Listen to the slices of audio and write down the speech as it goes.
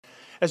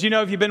As you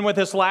know, if you've been with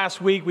us last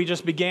week, we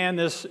just began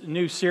this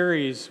new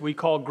series we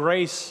call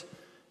Grace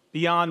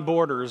Beyond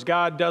Borders.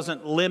 God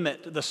doesn't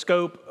limit the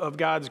scope of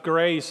God's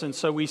grace, and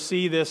so we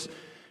see this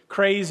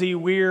crazy,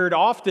 weird,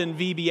 often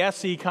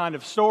VBS-y kind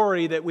of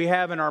story that we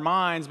have in our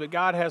minds, but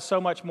God has so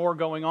much more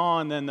going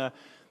on than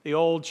the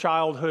old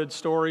childhood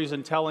stories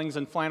and tellings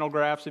and flannel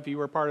graphs, if you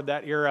were part of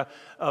that era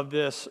of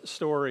this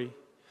story.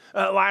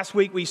 Last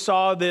week we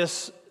saw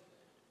this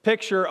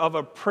picture of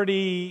a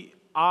pretty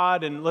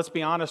odd and, let's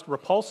be honest,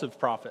 repulsive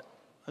prophet.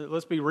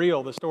 Let's be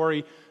real. The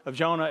story of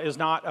Jonah is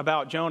not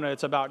about Jonah.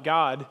 It's about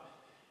God,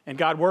 and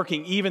God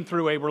working even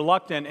through a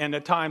reluctant and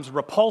at times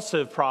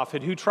repulsive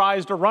prophet who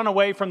tries to run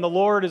away from the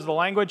Lord is the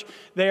language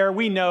there.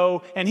 We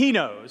know, and he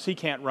knows he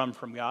can't run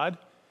from God.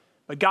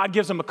 But God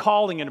gives him a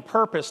calling and a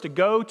purpose to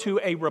go to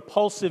a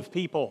repulsive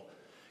people.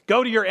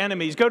 Go to your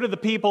enemies. Go to the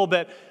people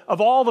that, of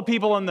all the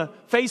people on the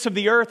face of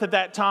the earth at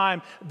that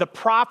time, the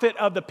prophet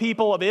of the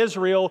people of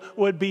Israel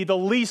would be the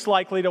least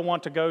likely to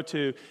want to go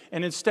to.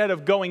 And instead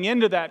of going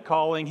into that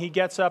calling, he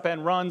gets up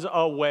and runs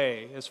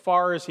away as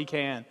far as he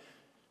can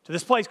to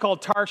this place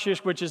called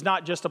Tarshish, which is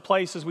not just a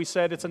place, as we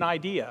said, it's an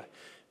idea.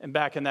 And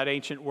back in that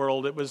ancient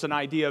world, it was an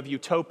idea of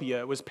utopia.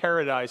 It was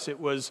paradise. It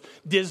was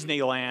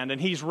Disneyland. And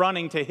he's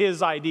running to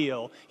his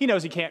ideal. He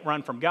knows he can't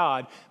run from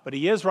God, but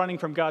he is running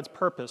from God's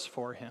purpose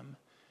for him.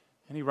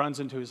 And he runs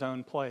into his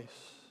own place.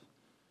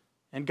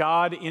 And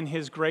God, in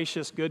his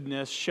gracious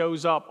goodness,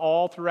 shows up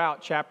all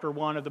throughout chapter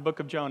 1 of the book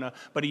of Jonah.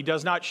 But he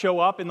does not show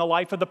up in the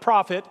life of the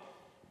prophet.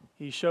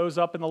 He shows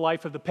up in the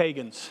life of the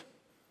pagans,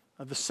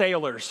 of the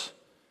sailors,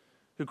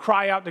 who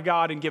cry out to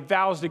God and give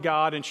vows to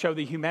God and show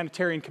the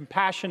humanitarian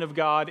compassion of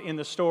God in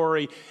the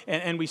story.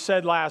 And we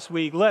said last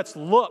week, let's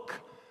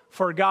look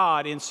for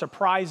God in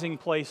surprising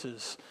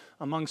places,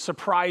 among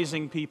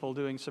surprising people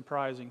doing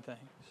surprising things.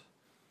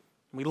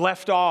 We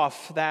left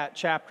off that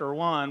chapter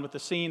 1 with the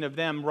scene of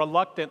them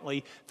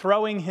reluctantly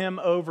throwing him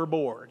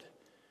overboard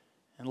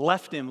and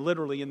left him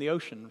literally in the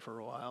ocean for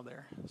a while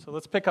there. So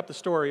let's pick up the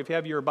story. If you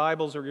have your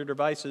Bibles or your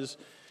devices,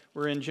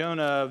 we're in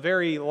Jonah,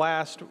 very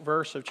last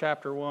verse of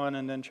chapter 1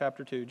 and then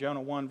chapter 2.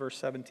 Jonah 1, verse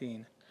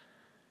 17.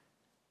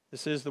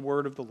 This is the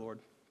word of the Lord.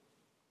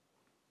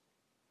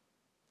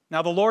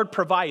 Now the Lord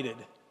provided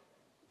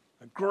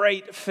a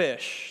great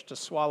fish to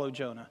swallow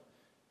Jonah.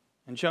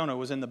 And Jonah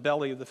was in the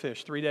belly of the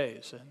fish 3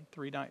 days and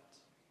 3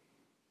 nights.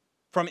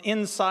 From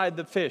inside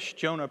the fish,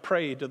 Jonah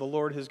prayed to the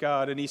Lord his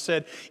God, and he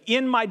said,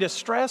 "In my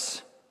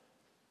distress,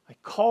 I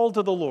called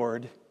to the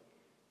Lord,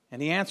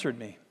 and he answered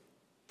me.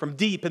 From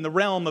deep in the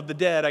realm of the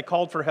dead, I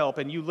called for help,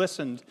 and you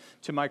listened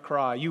to my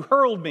cry. You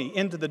hurled me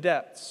into the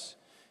depths,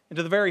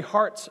 into the very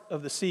hearts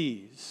of the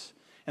seas,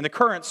 and the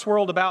current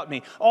swirled about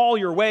me. All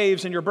your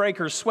waves and your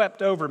breakers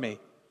swept over me.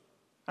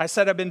 I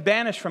said, I've been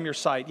banished from your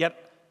sight,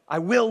 yet I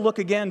will look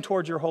again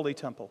toward your holy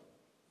temple.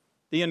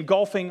 The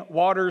engulfing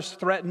waters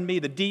threatened me.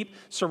 The deep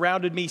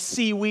surrounded me.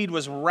 Seaweed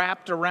was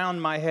wrapped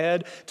around my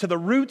head. To the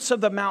roots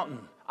of the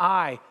mountain,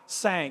 I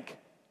sank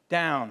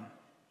down.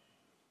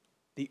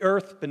 The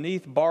earth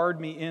beneath barred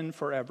me in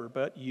forever.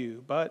 But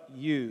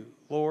you,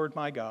 Lord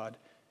my God,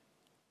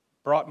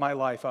 brought my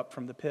life up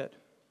from the pit.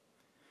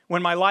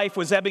 When my life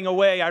was ebbing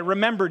away, I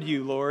remembered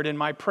you, Lord, and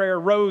my prayer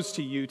rose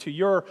to you, to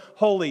your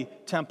holy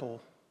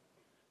temple.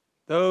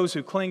 Those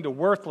who cling to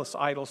worthless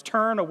idols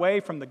turn away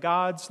from the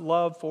God's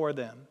love for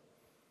them.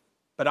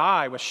 But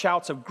I, with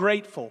shouts of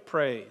grateful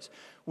praise,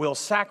 will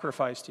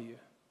sacrifice to you.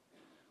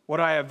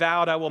 What I have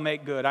vowed I will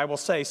make good. I will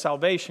say,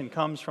 salvation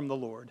comes from the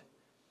Lord.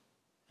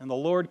 And the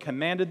Lord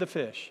commanded the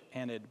fish,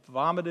 and it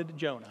vomited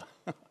Jonah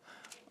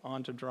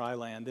onto dry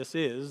land. This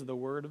is the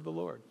word of the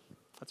Lord.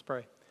 Let's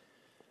pray.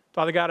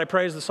 Father God, I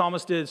pray as the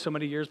psalmist did so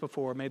many years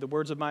before, may the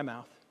words of my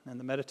mouth and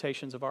the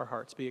meditations of our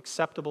hearts be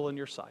acceptable in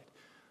your sight.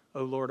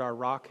 O Lord, our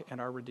rock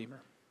and our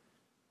redeemer.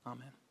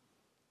 Amen.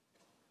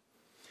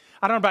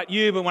 I don't know about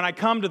you, but when I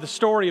come to the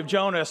story of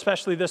Jonah,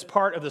 especially this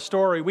part of the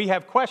story, we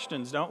have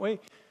questions, don't we?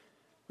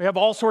 We have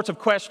all sorts of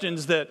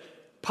questions that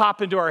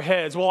pop into our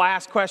heads. We'll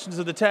ask questions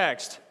of the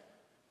text.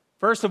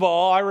 First of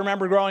all, I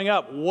remember growing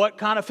up, what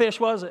kind of fish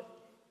was it?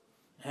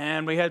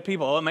 And we had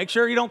people, make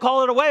sure you don't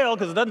call it a whale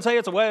because it doesn't say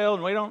it's a whale,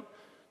 and we don't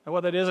know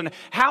what that is. And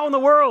how in the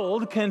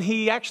world can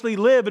he actually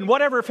live in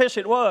whatever fish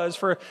it was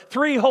for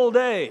 3 whole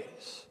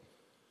days?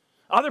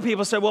 Other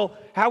people said, well,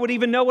 how would he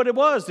even know what it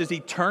was? Does he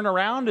turn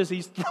around as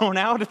he's thrown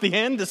out at the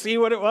end to see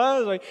what it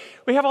was?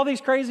 We have all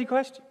these crazy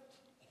questions.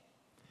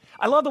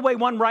 I love the way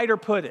one writer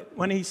put it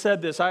when he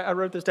said this. I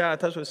wrote this down. I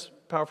thought it was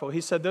powerful.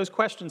 He said, those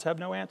questions have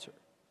no answer.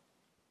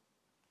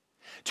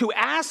 To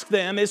ask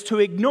them is to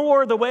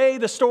ignore the way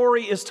the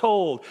story is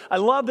told. I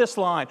love this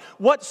line.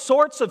 What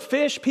sorts of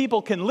fish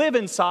people can live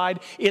inside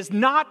is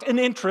not an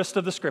interest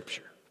of the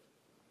Scripture.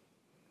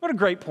 What a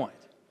great point.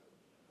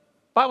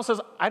 The Bible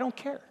says, I don't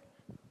care.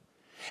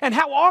 And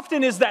how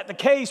often is that the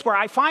case where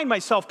I find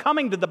myself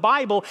coming to the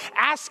Bible,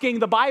 asking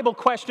the Bible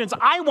questions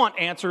I want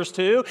answers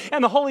to,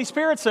 and the Holy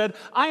Spirit said,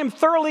 I am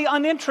thoroughly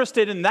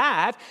uninterested in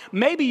that.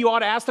 Maybe you ought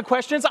to ask the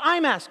questions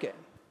I'm asking.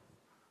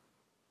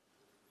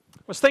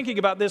 I was thinking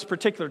about this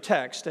particular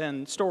text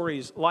and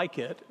stories like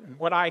it, and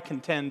what I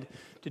contend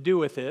to do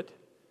with it.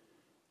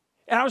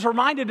 And I was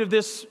reminded of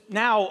this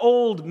now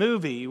old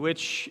movie,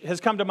 which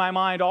has come to my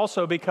mind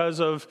also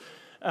because of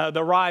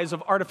the rise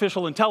of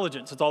artificial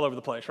intelligence. It's all over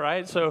the place,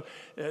 right? So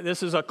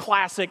this is a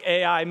classic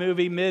AI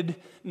movie,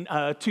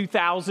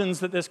 mid-2000s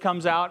that this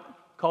comes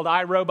out, called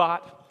I,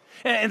 Robot.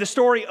 And the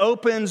story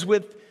opens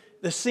with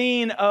the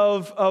scene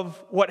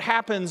of what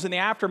happens in the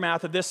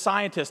aftermath of this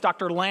scientist,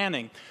 Dr.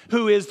 Lanning,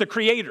 who is the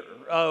creator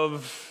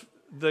of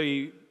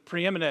the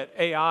preeminent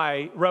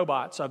AI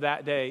robots of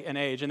that day and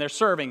age. And they're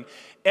serving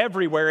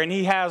everywhere. And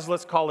he has,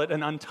 let's call it,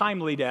 an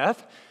untimely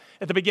death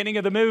at the beginning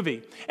of the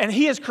movie. And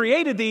he has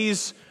created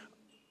these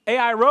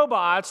AI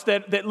robots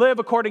that live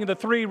according to the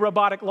 3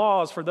 robotic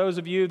laws. For those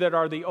of you that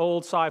are the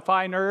old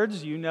sci-fi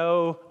nerds, you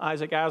know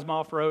Isaac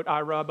Asimov wrote I,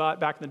 Robot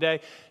back in the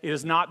day. It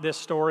is not this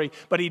story,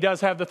 but he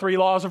does have the 3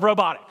 laws of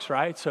robotics,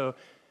 right? So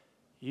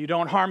you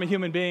don't harm a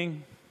human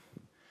being.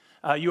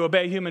 You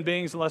obey human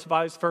beings unless it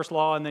violates the first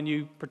law, and then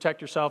you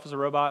protect yourself as a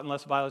robot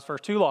unless it violates the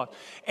first 2 laws.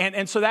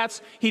 And so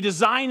he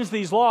designs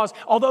these laws,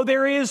 although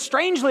there is,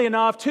 strangely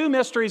enough, 2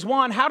 mysteries.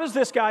 One, how does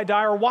this guy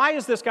die, or why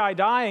is this guy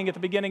dying at the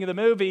beginning of the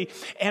movie?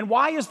 And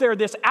why is there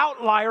this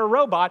outlier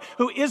robot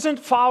who isn't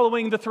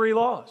following the 3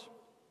 laws?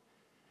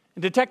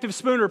 And Detective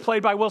Spooner,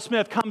 played by Will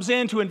Smith, comes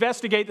in to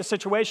investigate the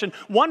situation,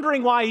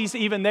 wondering why he's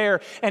even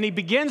there. And he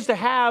begins to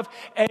have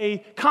a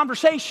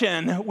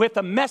conversation with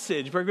a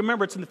message. But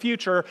remember, it's in the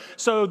future.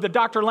 So the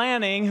Dr.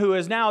 Lanning, who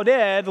is now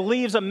dead,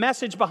 leaves a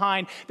message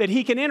behind that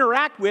he can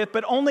interact with,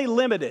 but only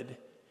limited,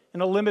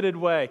 in a limited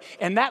way.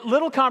 And that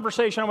little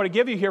conversation I want to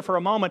give you here for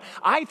a moment,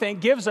 I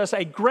think gives us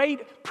a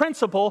great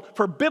principle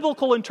for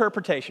biblical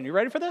interpretation. You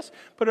ready for this?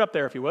 Put it up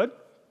there if you would.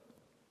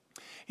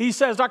 He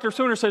says, Dr.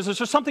 Spooner says, is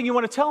there something you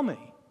want to tell me?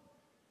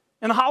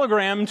 And the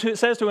hologram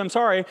says to him,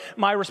 sorry,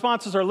 my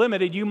responses are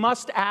limited. You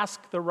must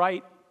ask the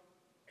right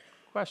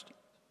question.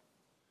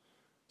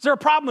 Is there a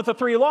problem with the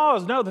 3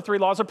 laws? No, the 3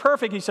 laws are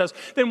perfect, he says.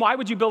 Then why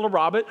would you build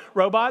a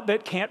robot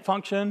that could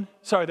function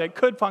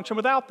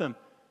without them?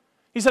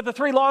 He said the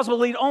 3 laws will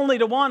lead only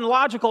to one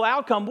logical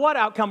outcome. What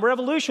outcome?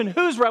 Revolution.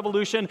 Whose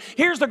revolution?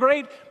 Here's the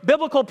great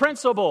biblical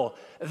principle.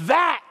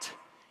 That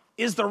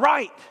is the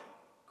right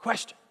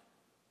question.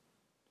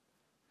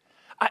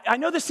 I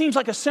know this seems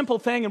like a simple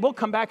thing, and we'll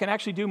come back and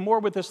actually do more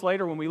with this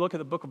later when we look at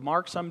the book of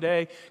Mark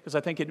someday, because I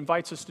think it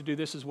invites us to do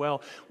this as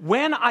well.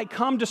 When I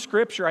come to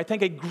Scripture, I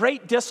think a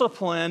great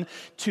discipline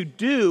to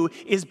do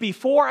is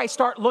before I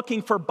start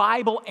looking for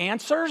Bible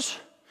answers,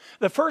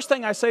 the first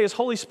thing I say is,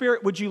 Holy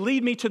Spirit, would you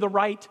lead me to the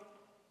right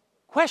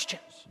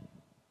questions?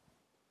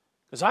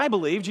 Because I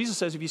believe, Jesus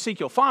says, if you seek,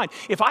 you'll find.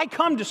 If I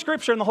come to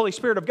Scripture and the Holy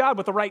Spirit of God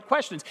with the right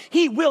questions,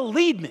 He will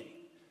lead me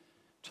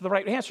to the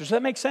right answers. Does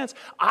that make sense?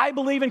 I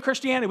believe in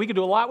Christianity. We could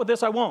do a lot with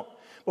this. I won't.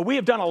 But we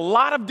have done a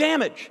lot of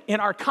damage in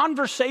our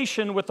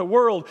conversation with the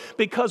world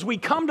because we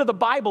come to the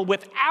Bible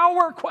with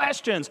our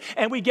questions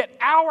and we get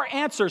our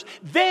answers.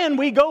 Then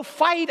we go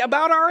fight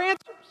about our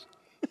answers.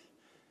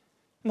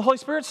 And the Holy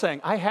Spirit's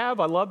saying, I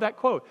love that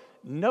quote,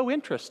 no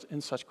interest in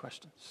such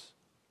questions.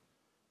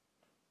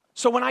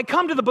 So when I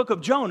come to the book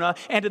of Jonah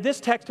and to this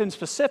text in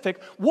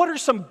specific, what are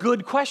some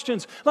good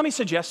questions? Let me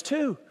suggest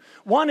 2.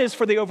 One is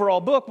for the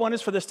overall book, one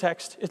is for this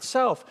text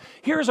itself.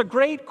 Here's a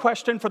great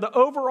question for the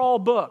overall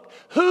book.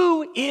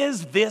 Who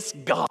is this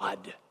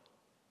God?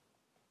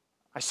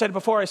 I said it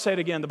before, I say it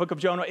again. The book of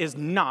Jonah is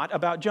not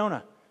about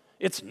Jonah.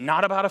 It's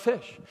not about a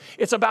fish.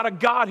 It's about a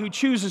God who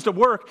chooses to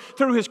work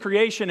through His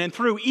creation and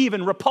through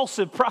even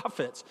repulsive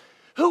prophets.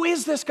 Who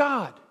is this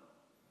God?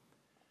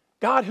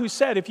 God who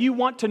said, if you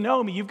want to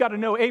know me, you've got to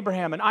know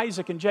Abraham and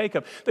Isaac and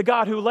Jacob. The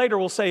God who later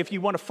will say, if you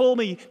want to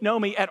fully know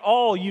me at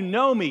all, you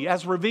know me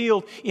as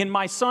revealed in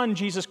my Son,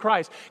 Jesus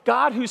Christ.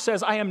 God who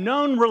says, I am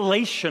known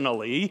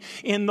relationally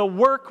in the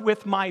work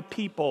with my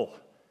people.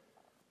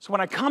 So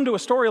when I come to a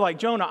story like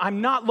Jonah,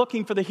 I'm not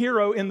looking for the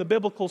hero in the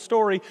biblical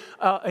story,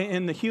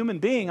 in the human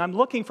being. I'm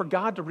looking for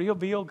God to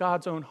reveal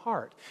God's own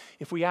heart.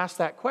 If we ask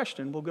that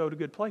question, we'll go to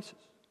good places.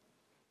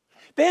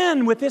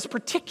 Then, with this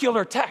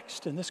particular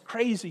text and this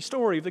crazy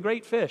story of the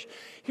great fish,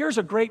 here's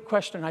a great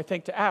question, I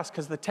think, to ask,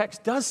 because the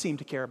text does seem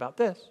to care about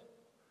this.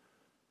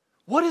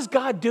 What is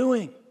God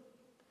doing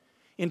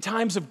in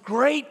times of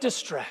great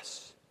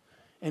distress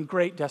and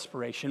great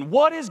desperation?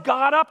 What is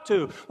God up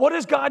to? What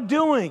is God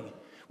doing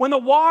when the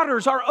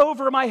waters are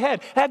over my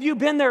head? Have you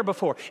been there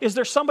before? Is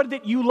there somebody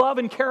that you love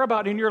and care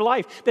about in your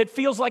life that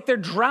feels like they're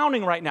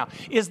drowning right now?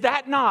 Is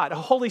that not a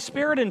Holy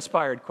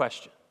Spirit-inspired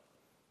question?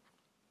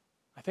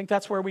 I think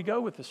that's where we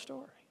go with this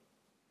story.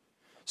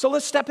 So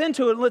let's step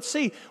into it and let's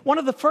see. One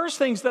of the first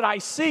things that I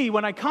see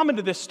when I come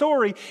into this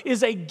story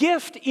is a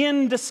gift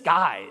in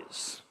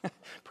disguise.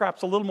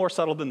 Perhaps a little more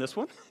subtle than this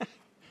one.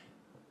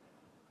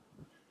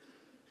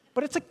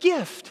 But it's a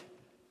gift.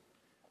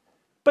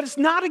 But it's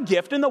not a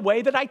gift in the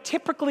way that I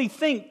typically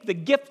think the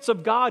gifts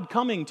of God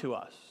coming to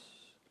us.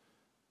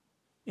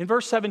 In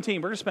verse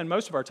 17, we're going to spend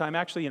most of our time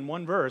actually in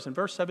one verse. In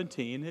verse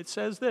 17, it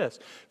says this,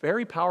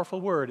 very powerful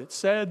word. It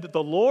said that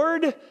the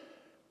Lord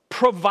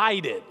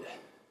provided.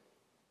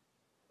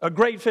 a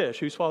great fish.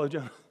 Who swallowed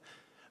Jonah?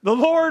 The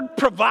Lord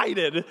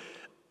provided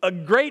a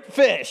great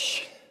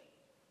fish.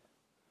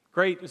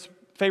 Great is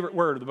favorite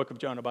word of the book of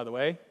Jonah, by the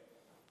way.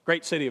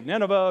 Great city of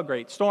Nineveh,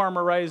 great storm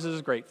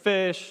arises, great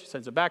fish,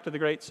 sends it back to the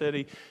great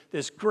city.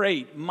 This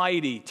great,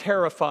 mighty,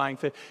 terrifying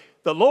fish.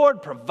 The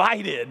Lord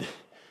provided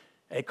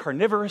a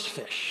carnivorous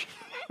fish.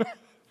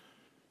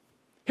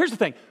 Here's the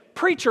thing.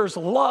 Preachers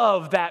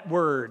love that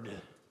word,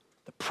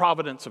 the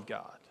providence of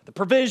God, the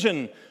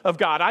provision of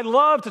God. I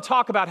love to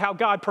talk about how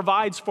God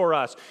provides for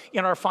us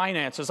in our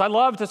finances. I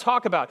love to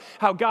talk about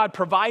how God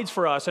provides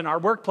for us in our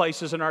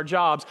workplaces and our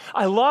jobs.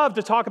 I love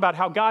to talk about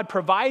how God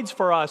provides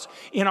for us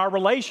in our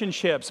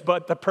relationships.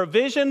 But the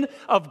provision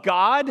of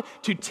God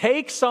to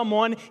take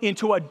someone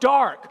into a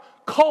dark,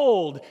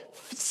 cold,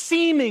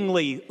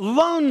 seemingly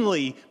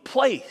lonely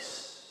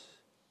place.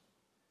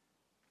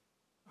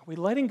 Are we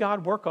letting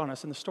God work on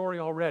us in the story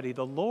already?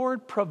 The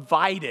Lord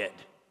provided.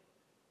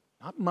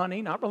 Not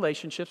money, not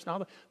relationships.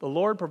 The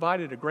Lord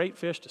provided a great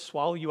fish to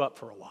swallow you up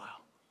for a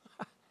while.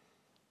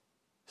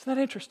 Isn't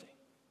that interesting?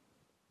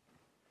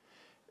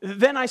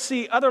 Then I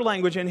see other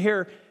language in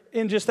here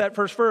in just that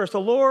first verse. The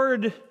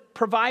Lord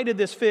provided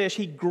this fish.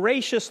 He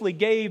graciously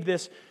gave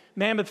this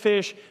mammoth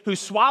fish who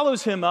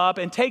swallows him up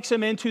and takes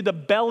him into the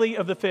belly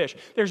of the fish.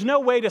 There's no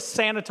way to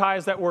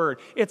sanitize that word.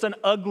 It's an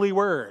ugly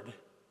word.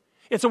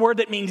 It's a word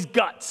that means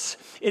guts.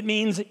 It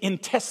means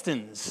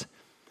intestines.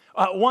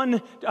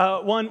 One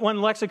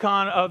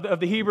lexicon of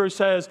the Hebrew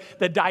says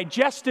the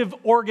digestive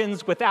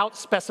organs without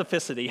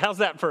specificity. How's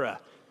that for a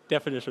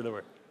definition of the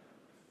word?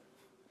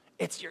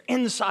 It's your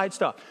inside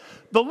stuff.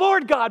 The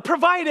Lord God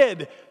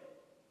provided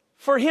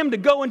for him to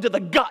go into the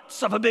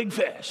guts of a big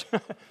fish.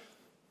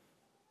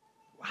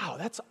 Wow,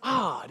 that's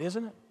odd,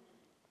 isn't it?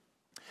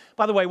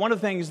 By the way, one of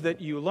the things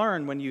that you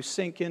learn when you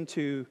sink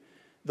into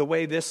the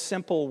way this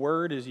simple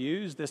word is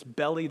used, this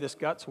belly, this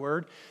guts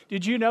word,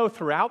 did you know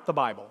throughout the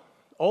Bible,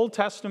 Old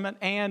Testament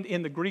and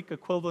in the Greek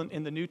equivalent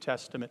in the New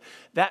Testament,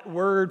 that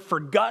word for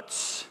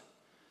guts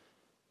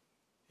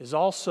is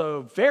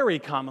also very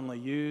commonly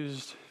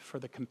used for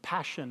the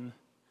compassion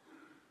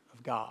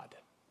of God.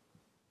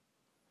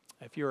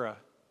 If you're a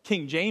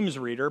King James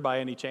reader by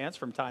any chance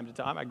from time to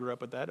time, I grew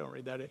up with that, don't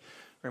read that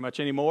very much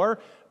anymore,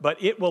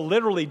 but it will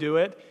literally do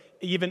it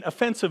even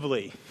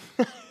offensively.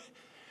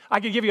 I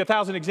could give you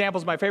 1,000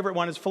 examples. My favorite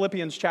one is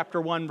Philippians chapter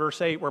 1,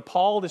 verse 8, where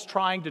Paul is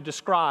trying to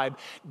describe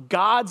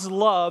God's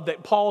love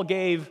that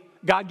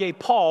God gave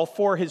Paul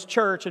for his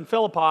church in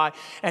Philippi.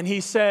 And he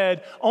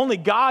said, only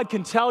God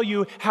can tell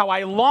you how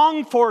I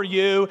long for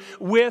you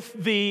with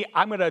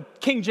I'm going to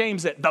King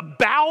James it, the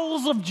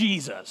bowels of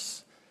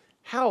Jesus.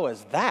 How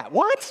is that?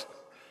 What?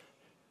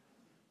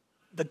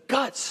 The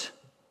guts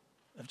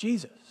of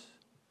Jesus.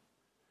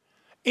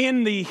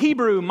 In the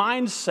Hebrew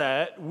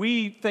mindset,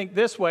 we think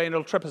this way, and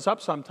it'll trip us up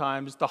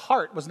sometimes. The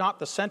heart was not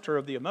the center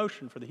of the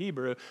emotion for the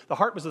Hebrew. The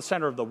heart was the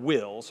center of the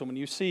will. So when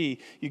you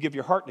give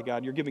your heart to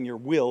God, you're giving your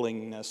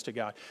willingness to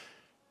God.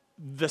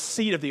 The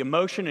seat of the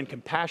emotion and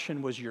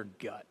compassion was your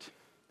gut.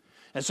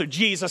 And so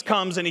Jesus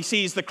comes and he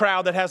sees the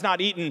crowd that has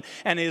not eaten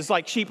and is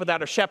like sheep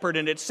without a shepherd,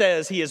 and it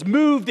says he is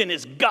moved in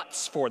his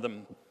guts for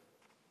them.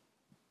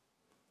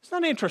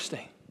 Isn't that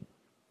interesting?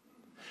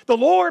 The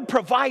Lord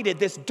provided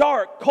this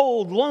dark,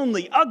 cold,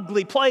 lonely,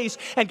 ugly place,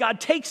 and God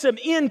takes him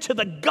into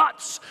the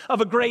guts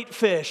of a great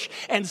fish.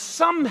 And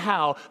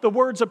somehow the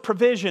words of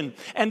provision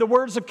and the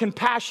words of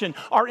compassion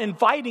are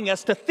inviting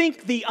us to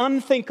think the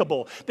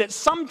unthinkable, that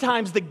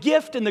sometimes the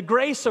gift and the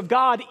grace of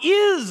God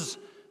is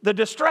the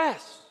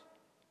distress.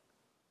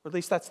 Or at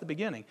least that's the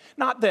beginning.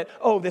 Not that,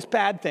 this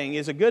bad thing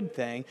is a good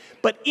thing,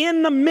 but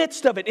in the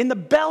midst of it, in the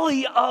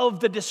belly of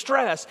the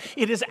distress,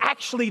 it is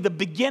actually the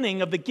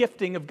beginning of the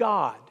gifting of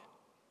God.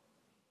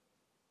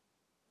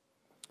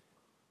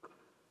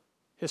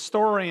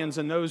 Historians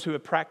and those who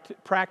have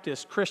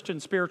practiced Christian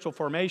spiritual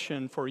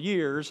formation for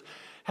years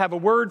have a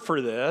word for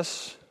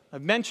this.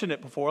 I've mentioned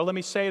it before. Let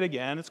me say it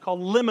again. It's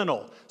called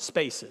liminal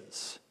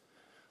spaces.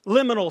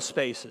 Liminal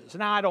spaces.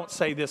 Now, I don't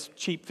say this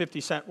cheap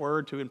 50-cent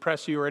word to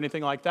impress you or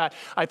anything like that.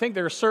 I think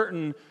there's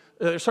certain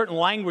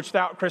language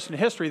throughout Christian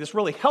history that's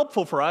really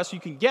helpful for us.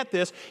 You can get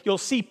this. You'll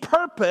see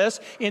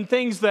purpose in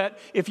things that,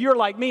 if you're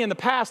like me in the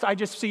past, I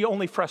just see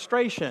only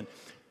frustration.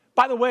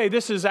 By the way,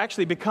 this has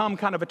actually become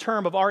kind of a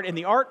term of art in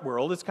the art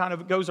world.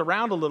 It goes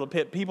around a little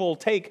bit. People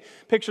take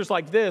pictures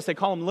like this. They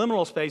call them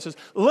liminal spaces.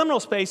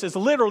 Liminal space is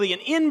literally an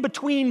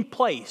in-between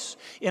place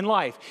in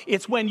life.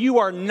 It's when you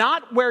are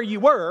not where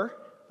you were,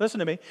 listen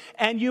to me,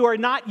 and you are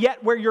not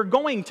yet where you're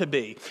going to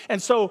be.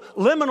 And so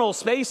liminal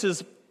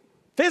spaces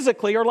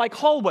physically are like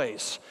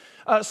hallways.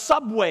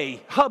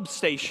 Subway hub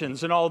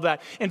stations and all of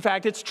that. In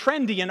fact, it's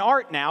trendy in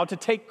art now to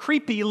take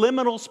creepy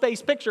liminal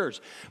space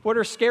pictures. What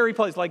are scary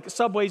places like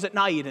subways at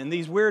night and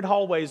these weird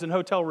hallways and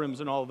hotel rooms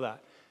and all of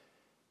that.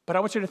 But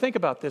I want you to think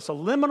about this. A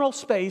liminal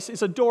space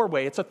is a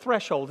doorway. It's a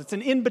threshold. It's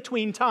an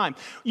in-between time.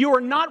 You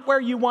are not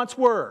where you once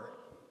were.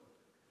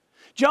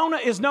 Jonah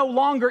is no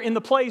longer in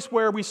the place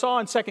where we saw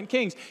in 2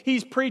 Kings.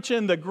 He's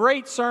preaching the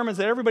great sermons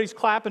that everybody's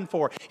clapping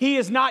for. He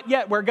is not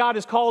yet where God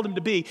has called him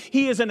to be.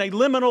 He is in a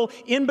liminal,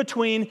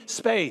 in-between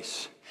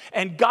space.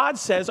 And God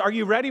says, are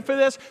you ready for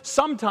this?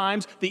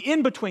 Sometimes the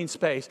in-between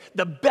space,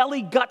 the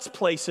belly guts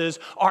places,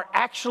 are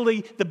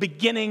actually the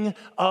beginning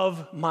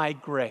of my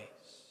grace.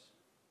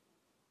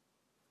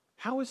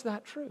 How is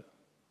that true?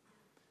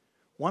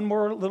 One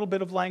more little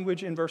bit of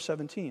language in verse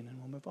 17, and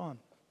we'll move on.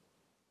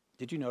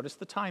 Did you notice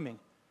the timing?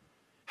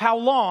 How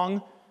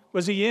long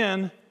was he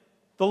in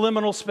the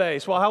liminal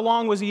space? Well, how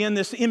long was he in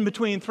this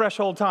in-between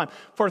threshold time?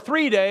 For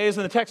 3 days,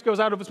 and the text goes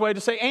out of its way to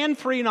say, and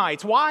 3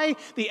 nights. Why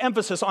the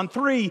emphasis on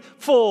 3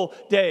 full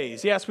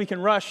days? Yes, we can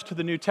rush to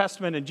the New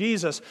Testament, and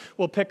Jesus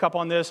will pick up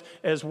on this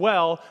as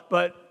well,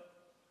 but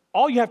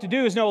all you have to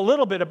do is know a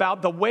little bit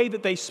about the way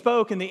that they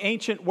spoke in the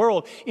ancient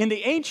world. In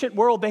the ancient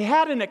world, they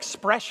had an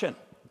expression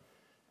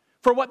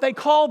for what they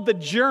called the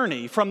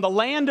journey from the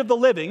land of the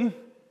living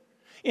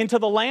into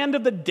the land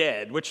of the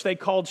dead, which they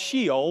called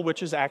Sheol,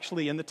 which is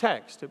actually in the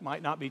text. It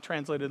might not be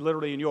translated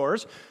literally in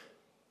yours.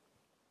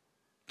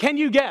 Can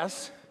you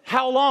guess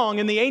how long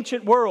in the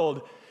ancient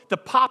world the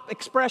pop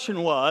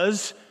expression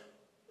was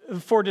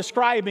for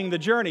describing the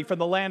journey from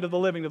the land of the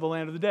living to the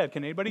land of the dead?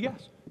 Can anybody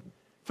guess?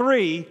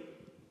 3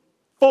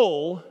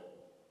 full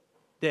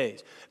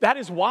days. That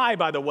is why,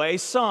 by the way,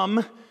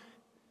 some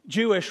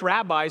Jewish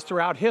rabbis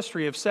throughout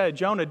history have said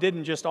Jonah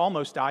didn't just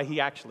almost die, he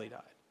actually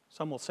died.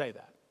 Some will say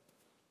that.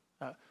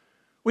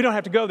 We don't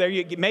have to go there.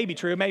 It may be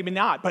true, maybe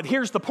not. But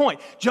here's the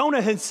point.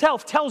 Jonah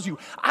himself tells you,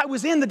 I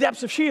was in the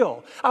depths of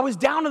Sheol. I was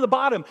down at the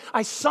bottom.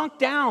 I sunk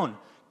down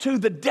to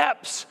the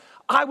depths.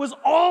 I was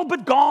all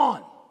but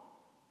gone.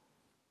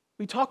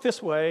 We talk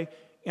this way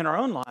in our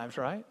own lives,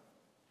 right?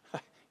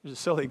 Here's a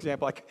silly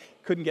example. I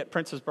couldn't get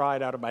Princess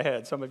Bride out of my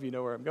head. Some of you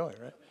know where I'm going,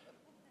 right?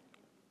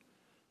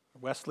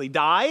 Wesley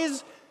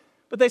dies,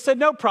 but they said,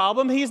 no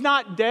problem. He's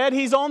not dead.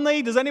 He's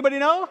only, does anybody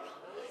know?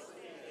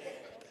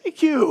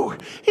 Thank you.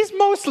 He's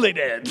mostly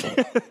dead.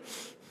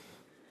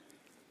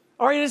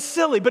 All right, it's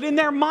silly, but in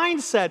their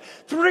mindset,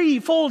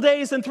 3 full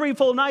days and 3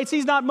 full nights,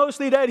 he's not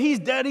mostly dead,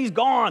 he's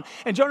gone.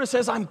 And Jonah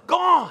says, I'm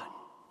gone.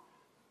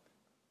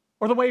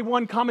 Or the way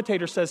one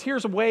commentator says,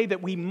 here's a way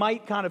that we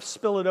might kind of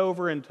spill it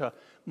over into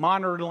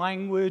modern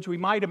language. We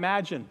might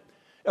imagine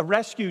a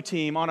rescue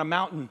team on a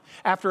mountain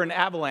after an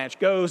avalanche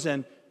goes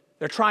and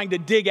they're trying to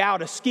dig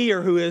out a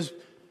skier who has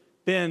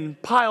been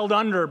piled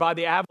under by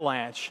the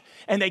avalanche.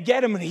 And they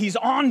get him, and he's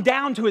on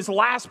down to his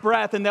last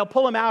breath, and they'll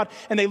pull him out,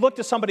 and they look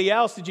to somebody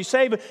else. Did you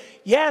save him?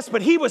 Yes,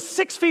 but he was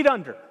 6 feet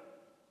under.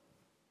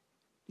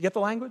 You get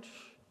the language?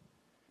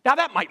 Now,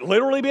 that might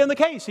literally be in the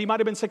case. He might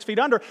have been 6 feet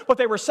under. What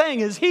they were saying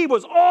is he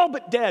was all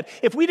but dead.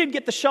 If we didn't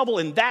get the shovel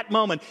in that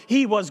moment,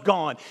 he was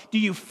gone. Do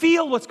you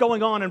feel what's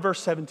going on in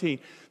verse 17?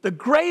 The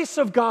grace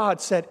of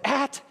God said,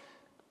 at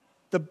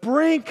the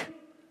brink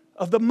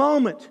of the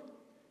moment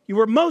you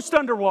were most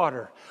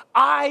underwater,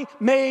 I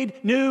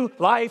made new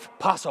life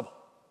possible.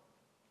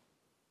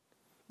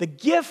 The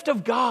gift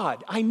of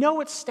God, I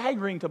know it's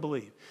staggering to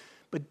believe,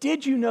 but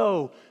did you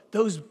know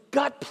those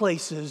gut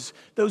places,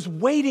 those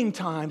waiting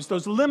times,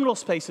 those liminal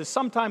spaces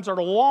sometimes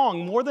are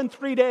long, more than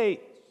 3 days?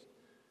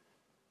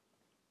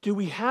 Do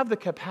we have the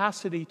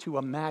capacity to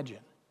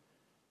imagine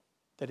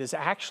that is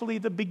actually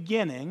the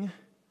beginning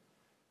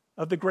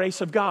of the grace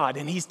of God?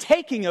 And he's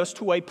taking us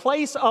to a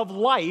place of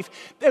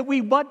life that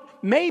we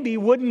maybe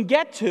wouldn't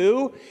get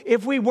to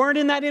if we weren't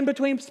in that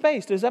in-between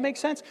space. Does that make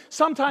sense?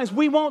 Sometimes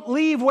we won't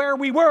leave where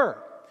we were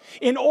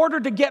in order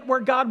to get where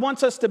God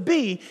wants us to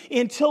be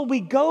until we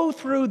go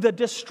through the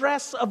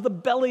distress of the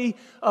belly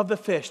of the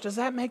fish. Does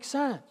that make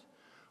sense?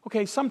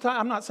 Okay, sometimes,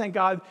 I'm not saying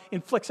God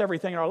inflicts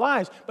everything in our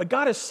lives, but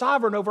God is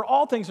sovereign over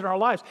all things in our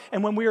lives.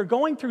 And when we are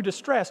going through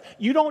distress,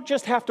 you don't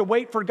just have to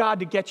wait for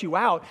God to get you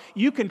out.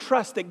 You can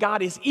trust that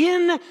God is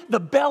in the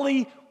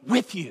belly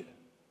with you.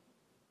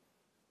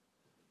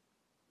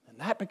 And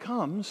that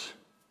becomes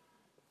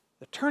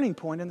the turning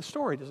point in the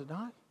story, does it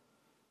not?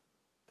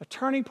 The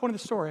turning point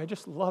of the story, I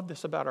just love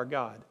this about our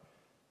God.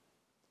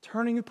 The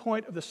turning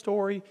point of the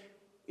story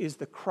is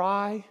the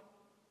cry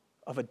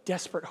of a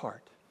desperate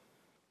heart.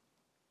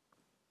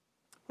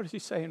 What does he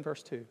say in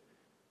verse 2?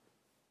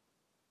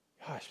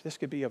 Gosh, this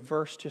could be a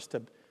verse just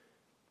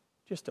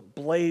to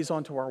blaze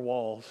onto our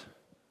walls.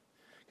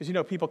 Because, you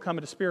know, people come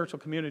into spiritual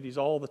communities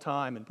all the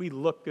time, and we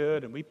look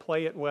good, and we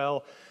play it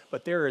well,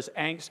 but there is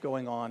angst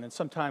going on, and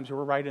sometimes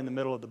we're right in the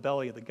middle of the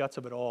belly, of the guts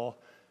of it all.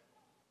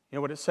 You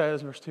know what it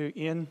says in verse 2?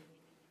 In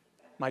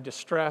my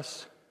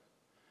distress,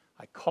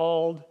 I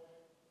called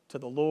to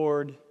the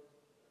Lord,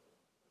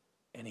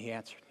 and he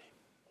answered me.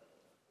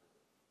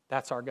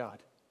 That's our God.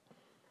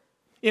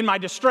 In my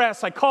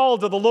distress, I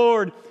called to the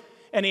Lord,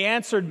 and he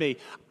answered me.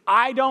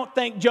 I don't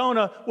think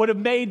Jonah would have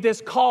made this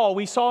call.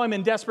 We saw him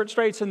in desperate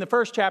straits in the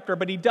first chapter,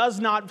 but he does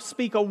not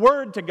speak a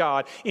word to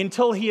God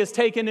until he is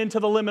taken into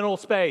the liminal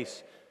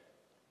space.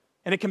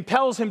 And it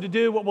compels him to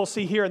do what we'll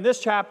see here in this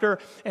chapter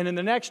and in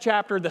the next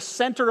chapter. The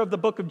center of the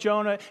book of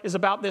Jonah is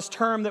about this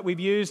term that we've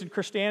used in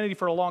Christianity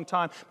for a long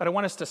time, but I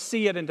want us to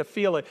see it and to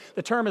feel it.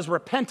 The term is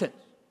repentance.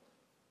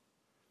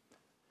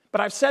 But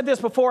I've said this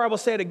before, I will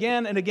say it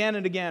again and again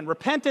and again.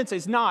 Repentance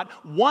is not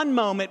one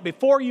moment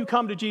before you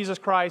come to Jesus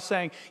Christ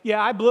saying, yeah,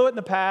 I blew it in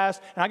the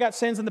past, and I got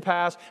sins in the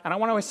past, and I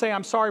want to say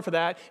I'm sorry for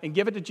that, and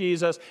give it to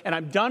Jesus, and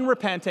I'm done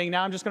repenting,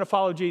 now I'm just going to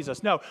follow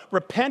Jesus. No,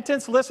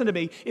 repentance, listen to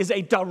me, is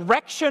a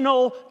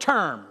directional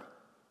term.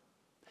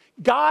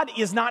 God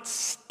is not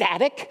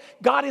static.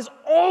 God is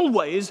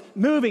always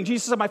moving.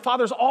 Jesus said, my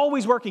Father's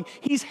always working.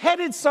 He's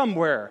headed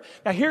somewhere.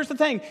 Now, here's the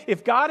thing.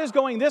 If God is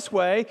going this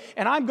way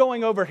and I'm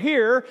going over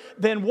here,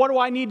 then what do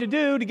I need to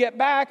do to get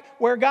back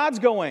where God's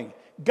going?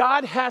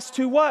 God has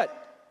to what?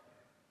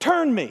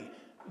 Turn me.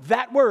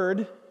 That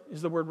word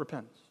is the word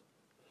repentance.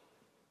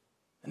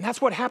 And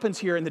that's what happens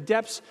here in the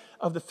depths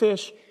of the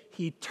fish.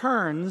 He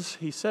turns,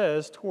 he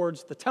says,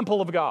 towards the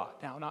temple of God.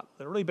 Now, not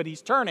literally, but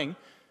he's turning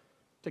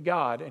to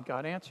God, and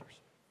God answers.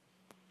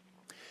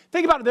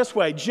 Think about it this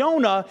way.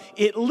 Jonah,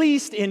 at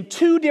least in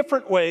two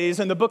different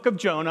ways in the book of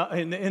Jonah,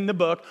 in the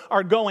book,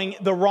 are going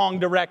the wrong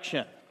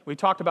direction. We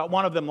talked about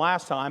one of them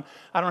last time.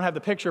 I don't have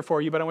the picture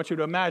for you, but I want you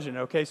to imagine.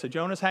 Okay, so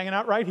Jonah's hanging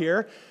out right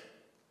here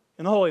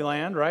in the Holy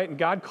Land, right? And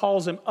God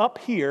calls him up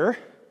here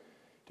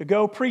to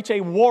go preach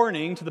a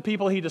warning to the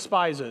people he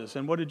despises.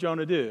 And what did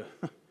Jonah do?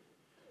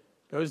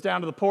 Goes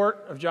down to the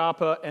port of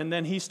Joppa, and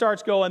then he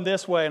starts going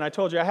this way. And I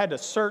told you I had to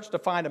search to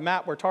find a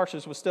map where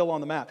Tarshish was still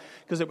on the map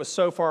because it was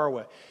so far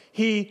away.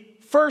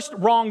 First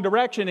wrong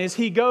direction is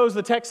he goes,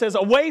 the text says,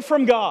 away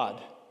from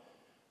God.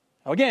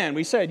 Now again,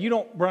 we said you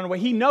don't run away.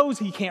 He knows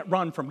he can't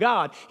run from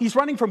God. He's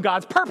running from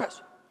God's purpose.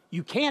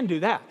 You can do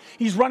that.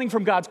 He's running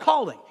from God's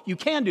calling. You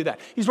can do that.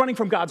 He's running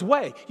from God's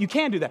way. You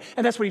can do that.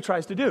 And that's what he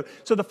tries to do.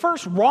 So the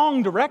first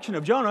wrong direction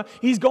of Jonah,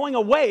 he's going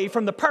away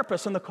from the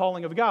purpose and the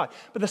calling of God.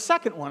 But the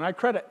second one, I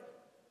credit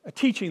a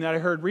teaching that I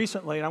heard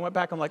recently, and I went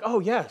back, I'm like, oh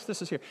yes,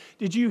 this is here.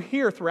 Did you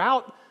hear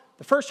throughout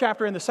the first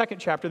chapter and the second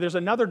chapter, there's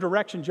another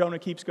direction Jonah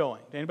keeps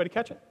going. Did anybody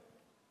catch it?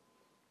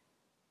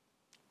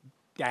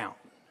 Down.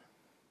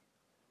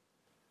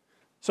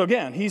 So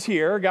again, he's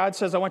here. God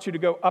says, I want you to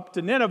go up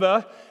to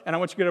Nineveh, and I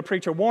want you to go to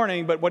preach a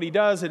warning. But what he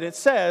does, and it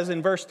says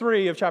in verse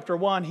 3 of chapter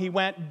 1, he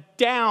went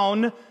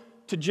down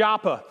to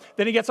Joppa.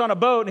 Then he gets on a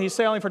boat, and he's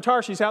sailing for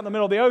Tarshish. He's out in the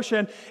middle of the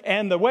ocean,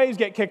 and the waves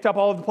get kicked up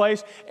all over the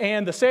place,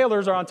 and the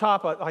sailors are on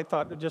top. I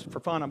thought, just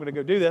for fun, I'm going to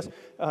go do this,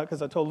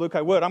 because I told Luke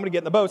I would. I'm going to get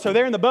in the boat. So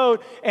they're in the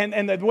boat,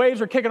 and the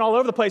waves are kicking all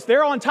over the place.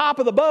 They're on top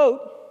of the boat,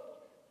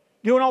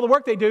 doing all the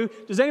work they do.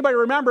 Does anybody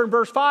remember in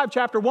verse 5,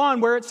 chapter 1,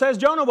 where it says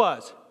Jonah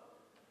was?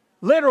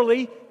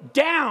 Literally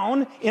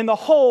down in the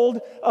hold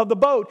of the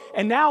boat.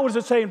 And now what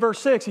does it say in verse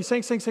 6? He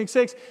sinks,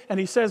 and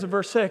he says in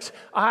verse 6,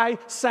 I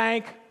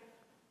sank,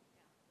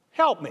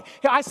 help me.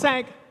 I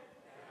sank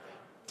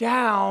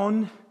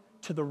down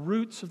to the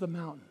roots of the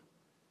mountain.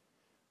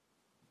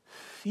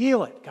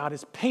 Feel it. God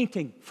is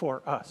painting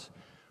for us.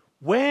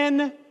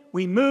 When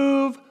we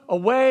move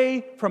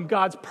away from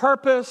God's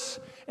purpose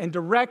and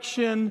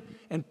direction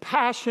and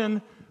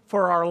passion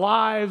for our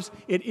lives,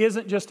 it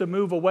isn't just a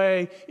move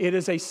away, it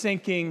is a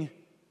sinking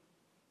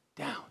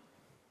down.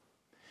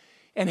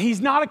 And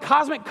he's not a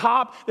cosmic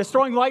cop that's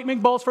throwing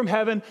lightning bolts from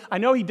heaven. I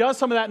know he does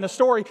some of that in the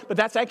story, but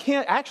that's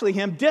actually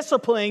him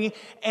disciplining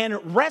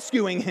and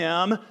rescuing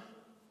him.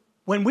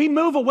 When we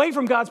move away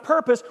from God's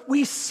purpose,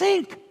 we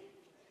sink.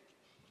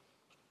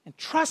 And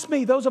trust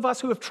me, those of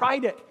us who have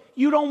tried it,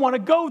 you don't want to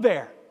go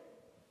there.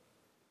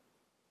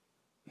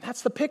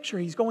 That's the picture.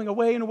 He's going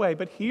away and away.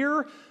 But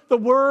hear the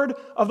word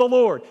of the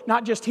Lord.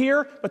 Not just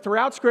here, but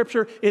throughout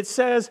Scripture, it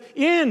says,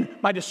 in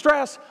my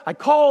distress, I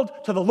called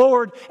to the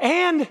Lord.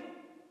 And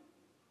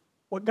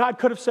what God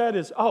could have said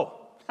is, oh,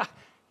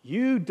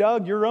 you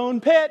dug your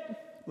own pit,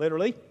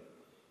 literally. Why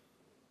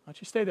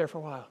don't you stay there for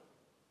a while?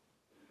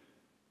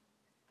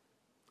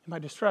 In my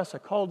distress, I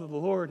called to the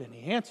Lord, and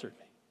he answered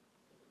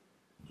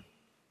me.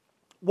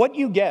 What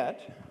you get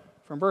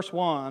from verse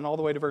 1 all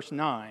the way to verse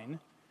 9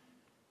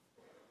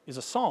 is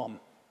a psalm,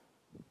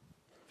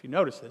 if you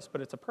notice this,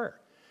 but it's a prayer.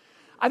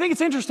 I think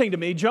it's interesting to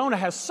me. Jonah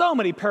has so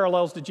many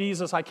parallels to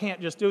Jesus, I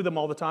can't just do them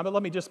all the time, but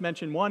let me just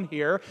mention one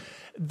here,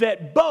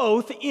 that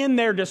both in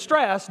their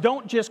distress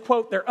don't just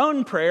quote their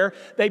own prayer,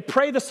 they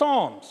pray the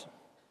Psalms.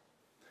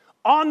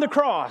 On the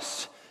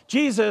cross,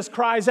 Jesus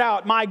cries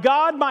out, my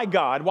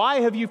God,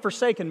 why have you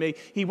forsaken me?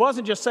 He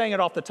wasn't just saying it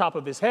off the top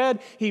of his head.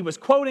 He was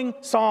quoting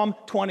Psalm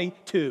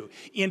 22.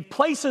 In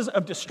places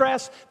of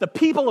distress, the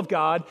people of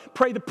God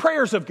pray the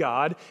prayers of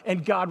God,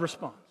 and God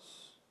responds.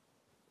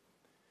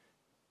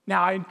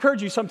 Now, I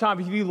encourage you sometime,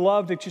 if you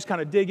love to just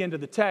kind of dig into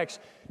the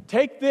text,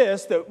 take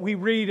this that we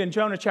read in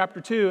Jonah chapter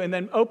 2 and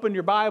then open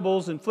your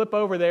Bibles and flip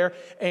over there.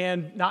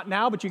 And not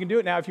now, but you can do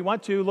it now if you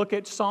want to. Look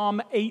at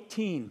Psalm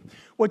 18.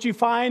 What you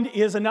find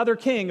is another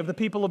king of the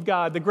people of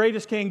God, the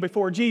greatest king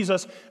before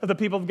Jesus of the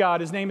people of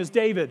God. His name is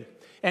David,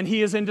 and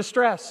he is in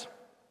distress.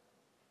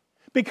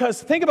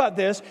 Because think about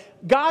this,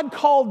 God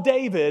called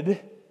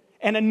David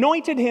and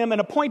anointed him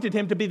and appointed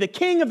him to be the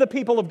king of the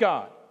people of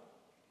God.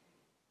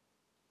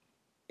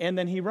 and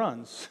then he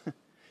runs.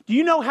 Do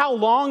you know how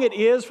long it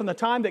is from the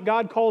time that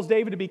God calls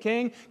David to be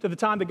king to the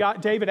time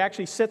that David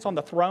actually sits on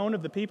the throne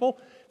of the people?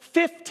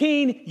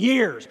 15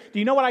 years. Do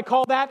you know what I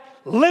call that?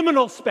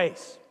 Liminal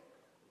space.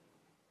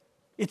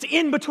 It's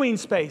in between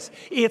space.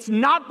 It's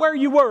not where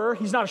you were.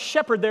 He's not a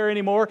shepherd there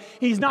anymore.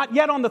 He's not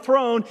yet on the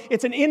throne.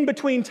 It's an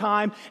in-between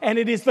time, and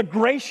it is the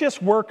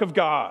gracious work of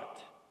God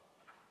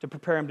to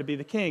prepare him to be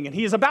the king. And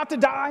he is about to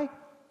die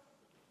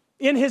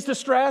in his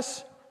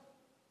distress,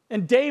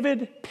 and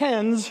David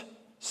pens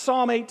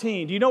Psalm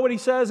 18. Do you know what he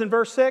says in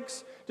verse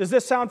 6? Does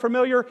this sound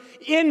familiar?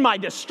 In my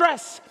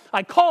distress,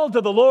 I called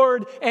to the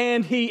Lord,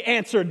 and he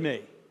answered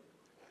me.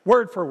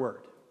 Word for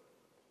word.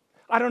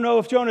 I don't know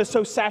if Jonah is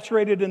so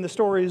saturated in the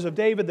stories of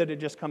David that it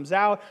just comes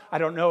out. I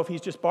don't know if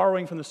he's just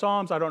borrowing from the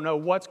Psalms. I don't know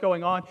what's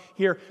going on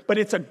here. But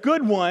it's a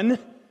good one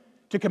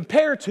to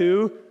compare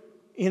to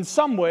in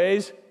some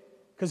ways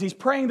because he's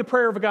praying the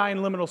prayer of a guy in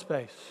liminal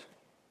space.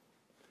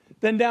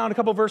 Then down a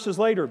couple verses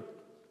later,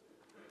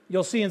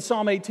 you'll see in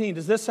Psalm 18,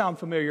 does this sound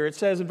familiar? It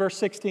says in verse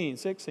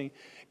 16,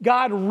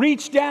 God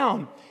reached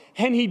down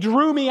and he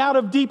drew me out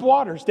of deep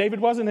waters. David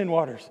wasn't in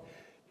waters.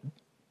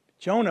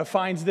 Jonah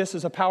finds this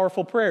as a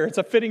powerful prayer. It's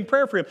a fitting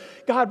prayer for him.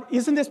 God,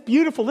 isn't this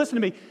beautiful? Listen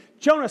to me.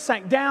 Jonah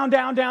sank down,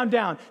 down, down,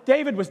 down.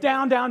 David was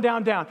down, down,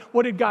 down, down.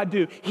 What did God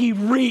do? He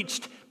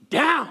reached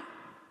down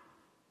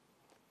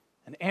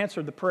and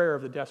answered the prayer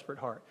of the desperate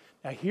heart.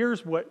 Now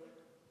here's what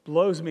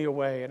blows me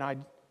away, and I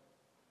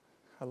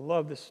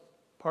love this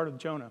part of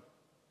Jonah.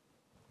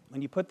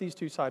 When you put these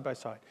two side by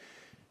side.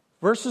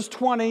 Verses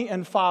 20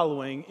 and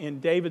following in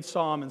David's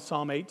Psalm and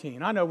Psalm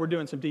 18. I know we're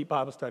doing some deep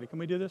Bible study. Can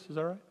we do this? Is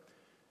that right?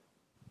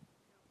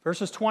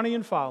 Verses 20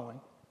 and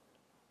following.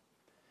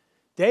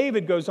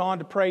 David goes on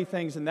to pray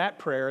things in that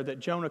prayer that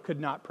Jonah could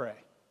not pray.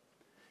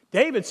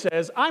 David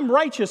says, I'm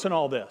righteous in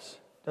all this.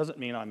 Doesn't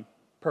mean I'm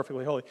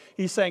perfectly holy.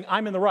 He's saying,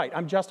 I'm in the right.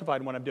 I'm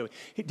justified in what I'm doing.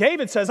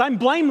 David says, I'm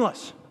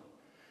blameless.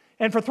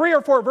 And for 3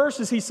 or 4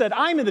 verses, he said,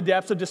 I'm in the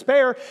depths of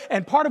despair,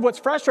 and part of what's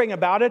frustrating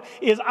about it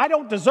is I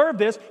don't deserve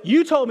this.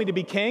 You told me to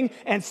be king,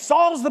 and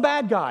Saul's the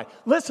bad guy.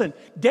 Listen,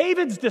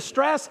 David's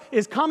distress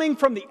is coming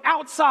from the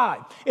outside.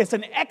 It's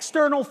an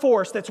external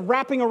force that's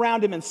wrapping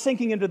around him and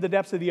sinking into the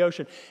depths of the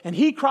ocean. And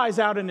he cries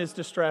out in his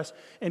distress,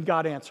 and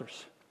God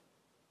answers.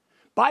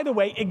 By the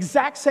way,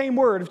 exact same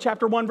word of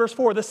chapter 1, verse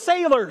 4. The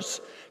sailors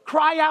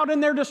cry out in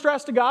their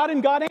distress to God,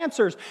 and God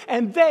answers.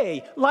 And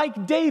they,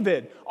 like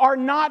David, are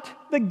not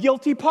the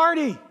guilty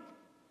party.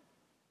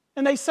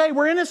 And they say,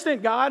 we're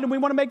innocent, God, and we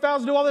want to make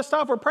vows and do all this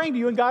stuff. We're praying to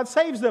you, and God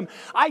saves them.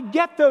 I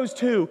get those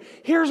two.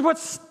 Here's what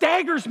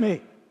staggers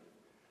me.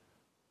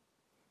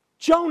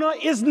 Jonah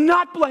is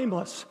not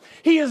blameless.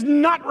 He is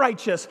not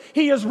righteous.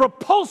 He is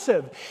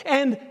repulsive.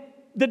 And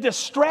the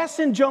distress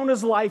in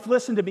Jonah's life,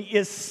 listen to me,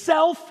 is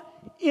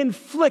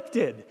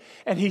self-inflicted.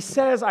 And he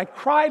says, I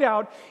cried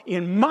out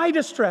in my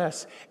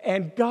distress,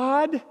 and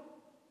God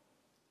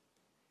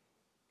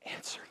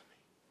answered me.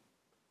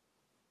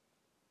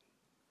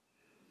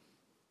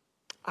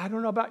 I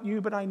don't know about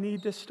you, but I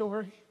need this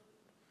story.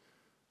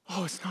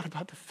 Oh, it's not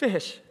about the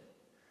fish.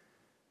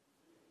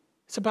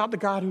 It's about the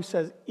God who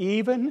says,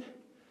 even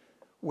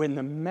when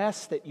the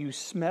mess that you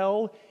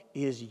smell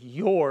is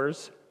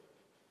yours,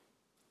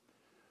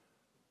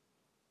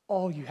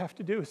 all you have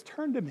to do is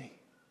turn to me.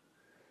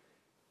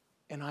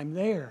 And I'm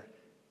there.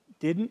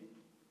 Didn't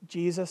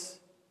Jesus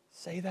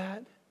say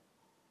that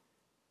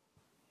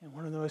in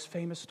one of the most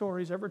famous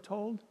stories ever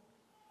told?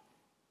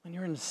 When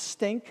you're in the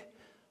stink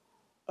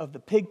of the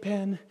pig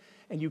pen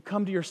and you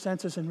come to your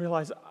senses and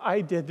realize,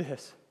 I did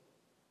this.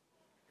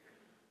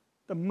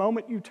 The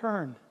moment you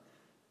turn,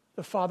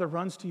 the Father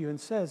runs to you and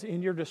says,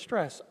 in your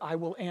distress, I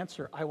will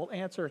answer. I will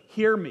answer.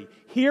 Hear me.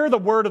 Hear the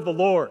word of the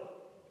Lord.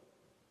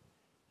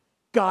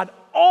 God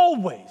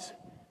always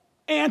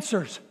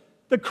answers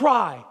the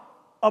cry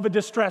of a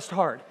distressed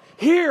heart.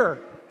 Hear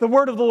the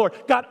word of the Lord.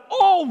 God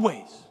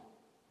always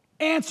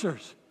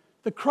answers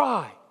the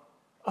cry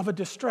of a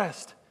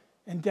distressed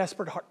and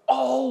desperate heart.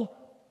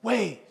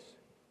 Always.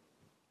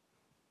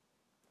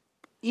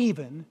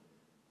 Even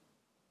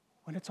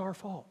when it's our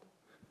fault.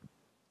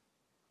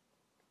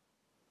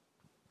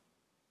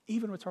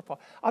 Even when it's our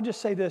fault. I'll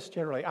just say this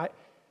generally.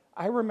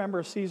 I remember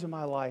a season of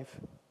my life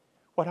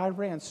when I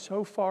ran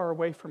so far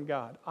away from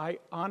God. I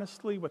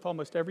honestly, with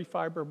almost every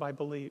fiber of my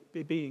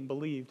being,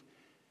 believed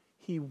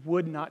He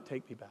would not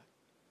take me back.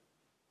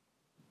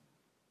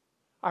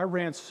 I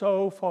ran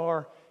so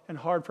far and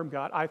hard from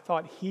God, I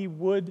thought He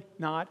would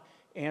not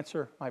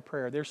answer my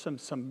prayer. There's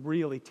some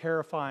really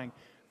terrifying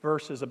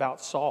verses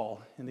about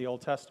Saul in the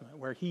Old Testament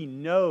where he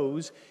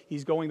knows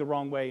he's going the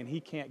wrong way and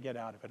he can't get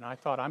out of it. And I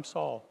thought, I'm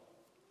Saul.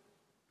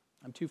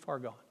 I'm too far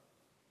gone.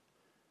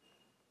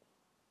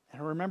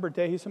 And I remember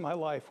days in my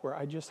life where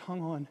I just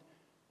hung on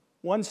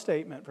one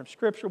statement from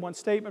Scripture, one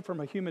statement from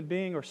a human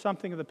being or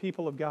something of the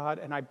people of God,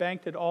 and I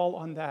banked it all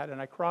on that.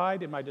 And I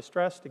cried in my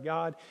distress to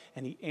God,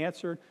 and He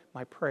answered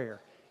my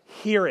prayer.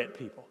 Hear it,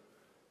 people.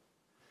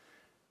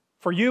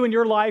 For you in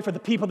your life or the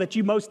people that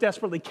you most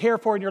desperately care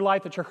for in your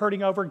life that you're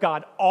hurting over,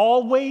 God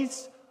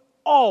always,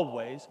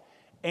 always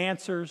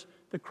answers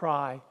the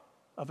cry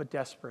of a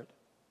desperate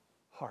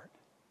heart.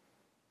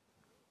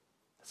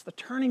 That's the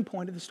turning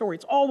point of the story.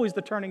 It's always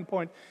the turning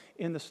point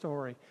in the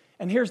story.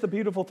 And here's the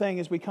beautiful thing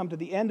as we come to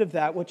the end of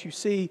that, what you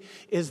see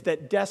is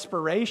that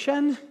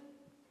desperation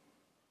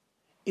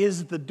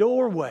is the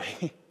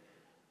doorway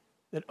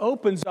that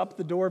opens up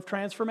the door of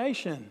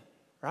transformation,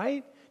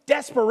 right?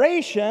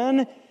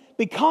 Desperation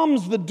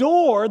becomes the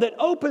door that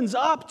opens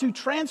up to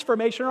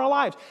transformation in our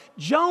lives.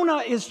 Jonah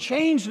is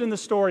changed in the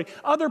story.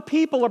 Other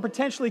people are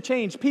potentially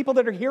changed, people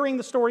that are hearing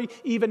the story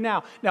even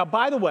now. Now,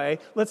 by the way,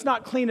 let's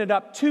not clean it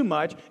up too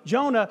much.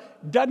 Jonah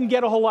doesn't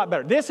get a whole lot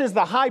better. This is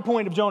the high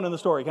point of Jonah in the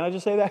story. Can I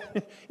just say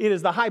that? It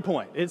is the high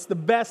point. It's the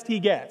best he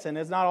gets, and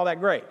it's not all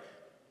that great.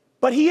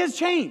 But he is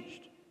changed.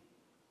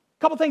 A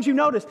couple things you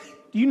notice.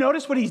 Do you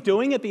notice what he's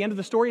doing at the end of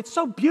the story? It's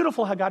so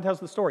beautiful how God tells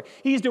the story.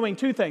 He's doing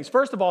two things.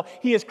 First of all,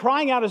 he is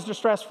crying out his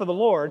distress for the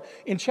Lord.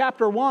 In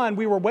chapter 1,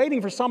 we were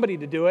waiting for somebody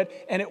to do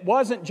it, and it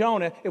wasn't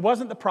Jonah, it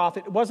wasn't the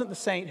prophet, it wasn't the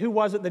saint. Who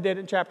was it that did it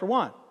in chapter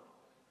 1?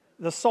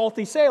 The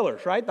salty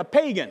sailors, right? The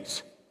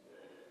pagans.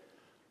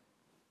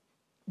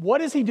 What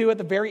does he do at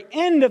the very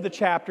end of the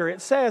chapter?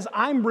 It says,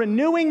 I'm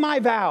renewing my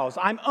vows.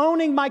 I'm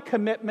owning my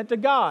commitment to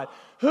God.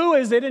 Who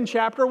is it in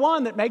chapter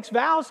 1 that makes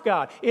vows to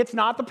God? It's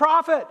not the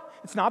prophet.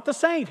 It's not the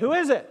saint. Who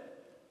is it?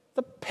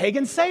 The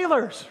pagan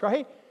sailors,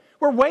 right?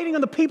 We're waiting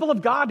on the people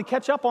of God to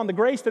catch up on the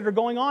grace that are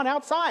going on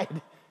outside.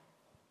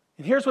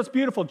 And here's what's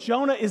beautiful.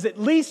 Jonah is at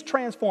least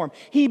transformed.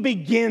 He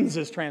begins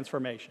his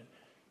transformation.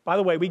 By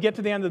the way, we get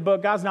to the end of the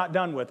book. God's not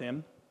done with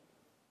him.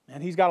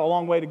 And he's got a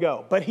long way to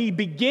go. But he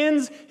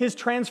begins his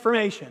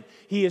transformation.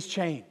 He is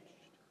changed.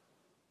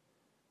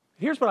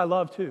 Here's what I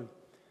love too.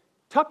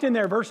 Tucked in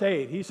there, verse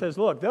 8, he says,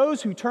 look,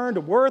 those who turn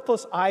to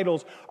worthless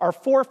idols are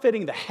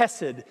forfeiting the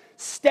hesed,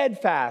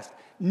 steadfast,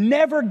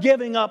 never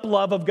giving up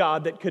love of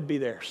God that could be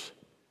theirs.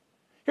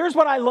 Here's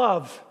what I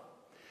love.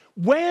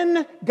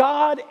 When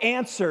God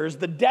answers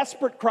the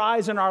desperate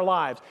cries in our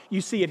lives,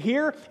 you see it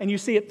here and you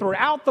see it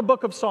throughout the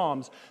book of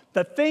Psalms.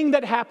 The thing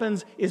that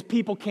happens is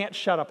people can't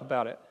shut up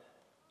about it.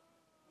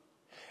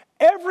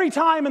 Every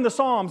time in the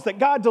Psalms that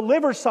God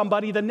delivers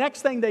somebody, the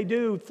next thing they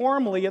do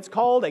formally, it's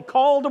called a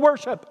call to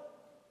worship.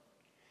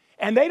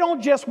 And they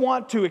don't just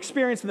want to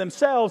experience it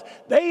themselves,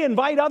 they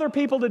invite other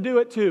people to do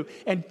it too.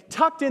 And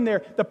tucked in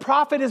there, the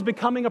prophet is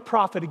becoming a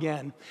prophet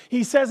again.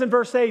 He says in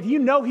verse 8, you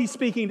know he's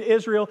speaking to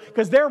Israel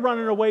because they're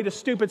running away to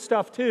stupid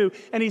stuff too.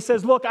 And he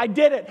says, look, I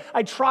did it,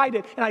 I tried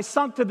it, and I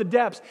sunk to the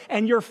depths,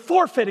 and you're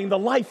forfeiting the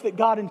life that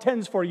God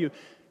intends for you.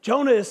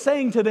 Jonah is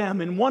saying to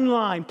them in one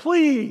line,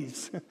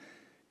 please,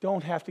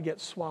 don't have to get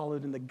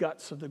swallowed in the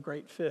guts of the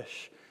great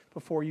fish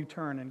before you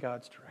turn in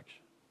God's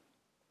direction.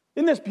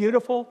 Isn't this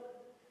beautiful?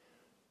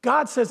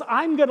 God says,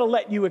 I'm going to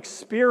let you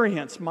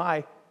experience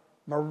my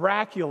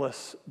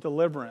miraculous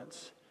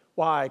deliverance.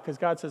 Why? Because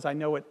God says, I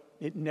know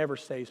it never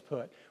stays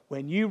put.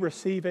 When you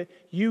receive it,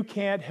 you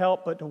can't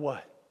help but to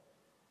what?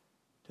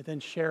 To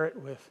then share it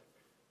with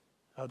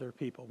other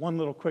people. One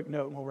little quick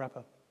note and we'll wrap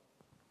up.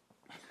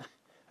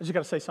 I just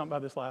got to say something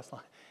about this last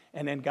line.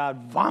 And then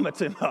God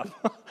vomits him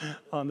up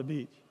on the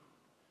beach.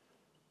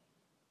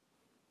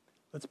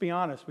 Let's be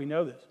honest, we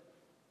know this.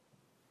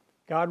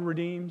 God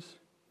redeems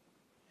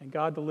and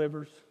God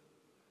delivers.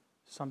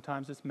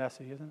 Sometimes it's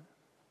messy, isn't it?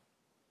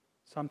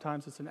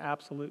 Sometimes it's an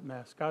absolute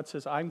mess. God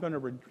says, I'm going to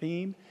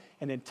redeem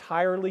an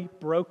entirely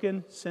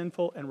broken,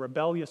 sinful, and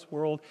rebellious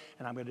world,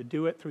 and I'm going to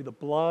do it through the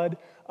blood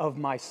of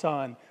my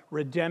Son.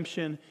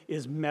 Redemption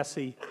is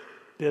messy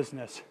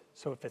business.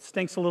 So if it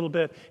stinks a little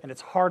bit and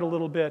it's hard a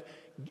little bit,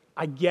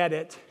 I get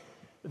it.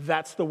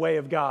 That's the way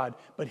of God.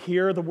 But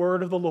hear the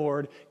word of the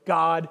Lord.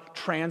 God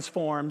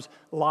transforms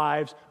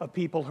lives of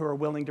people who are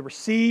willing to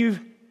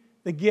receive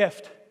the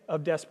gift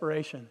of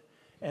desperation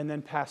and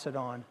then pass it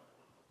on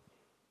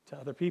to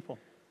other people.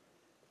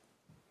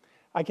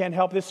 I can't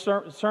help, this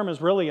sermon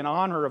is really in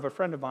honor of a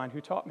friend of mine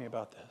who taught me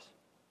about this.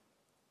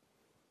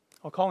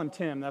 I'll call him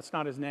Tim. That's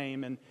not his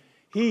name. And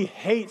he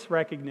hates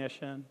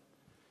recognition.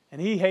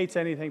 And he hates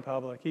anything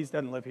public. He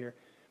doesn't live here.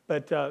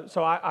 But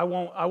so I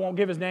won't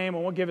give his name. I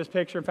won't give his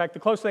picture. In fact, the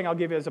closest thing I'll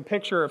give you is a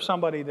picture of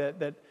somebody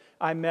that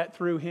I met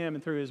through him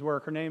and through his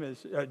work. Her name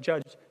is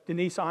Judge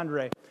Denise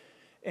Andre.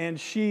 And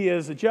she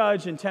is a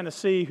judge in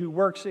Tennessee who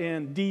works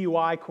in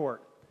DUI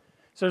court.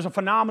 So there's a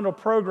phenomenal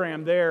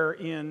program there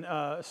in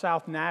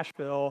South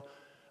Nashville.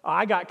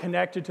 I got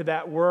connected to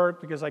that work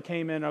because I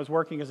came in, I was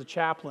working as a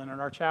chaplain, and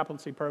our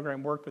chaplaincy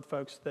program worked with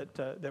folks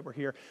that were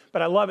here.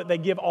 But I love it. They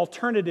give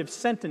alternative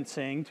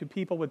sentencing to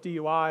people with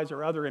DUIs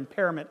or other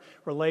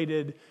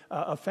impairment-related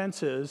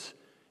offenses,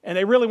 and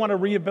they really want to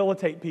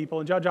rehabilitate people,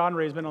 and Judge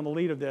Andre has been on the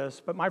lead of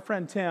this. But my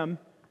friend Tim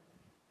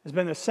has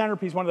been the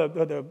centerpiece, one of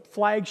the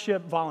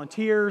flagship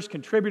volunteers,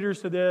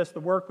 contributors to this,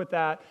 the work with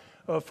that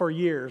for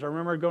years. I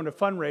remember going to a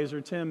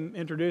fundraiser. Tim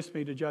introduced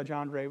me to Judge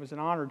Andre. It was an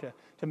honor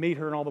to meet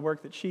her and all the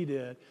work that she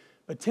did.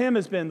 But Tim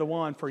has been the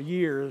one for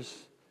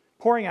years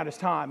pouring out his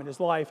time and his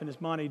life and his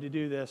money to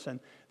do this.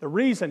 And the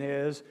reason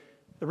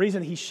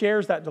he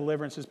shares that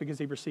deliverance is because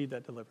he received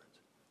that deliverance.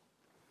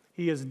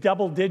 He is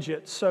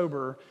double-digit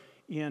sober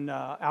in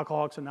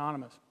Alcoholics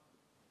Anonymous.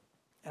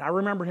 And I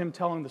remember him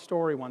telling the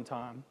story one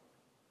time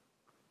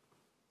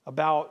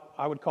about,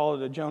 I would call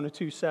it a Jonah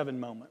 2:7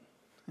 moment.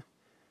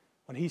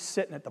 When he's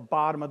sitting at the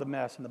bottom of the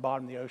mess, in the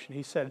bottom of the ocean,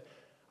 he said,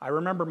 I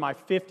remember my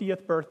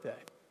 50th birthday.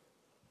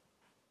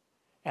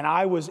 And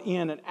I was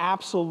in an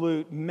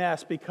absolute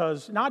mess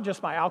because not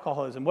just my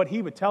alcoholism. What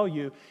he would tell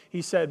you,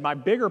 he said, my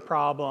bigger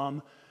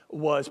problem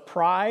was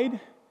pride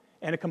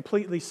and a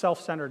completely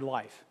self-centered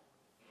life.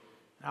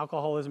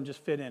 Alcoholism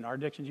just fit in. Our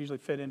addictions usually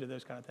fit into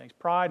those kind of things.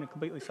 Pride and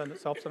completely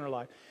self-centered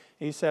life.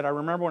 And he said, I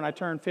remember when I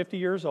turned 50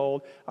 years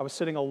old, I was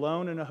sitting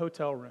alone in a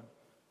hotel room.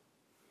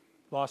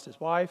 Lost his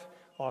wife,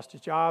 lost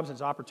his jobs,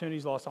 his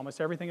opportunities, lost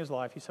almost everything in his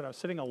life. He said, I was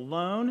sitting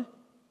alone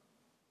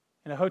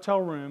in a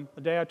hotel room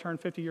the day I turned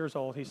 50 years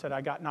old. He said,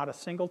 I got not a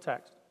single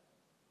text,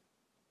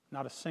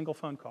 not a single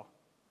phone call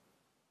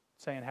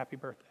saying happy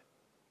birthday.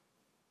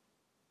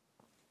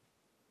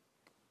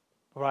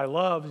 What I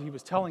love is he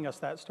was telling us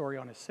that story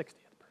on his 60th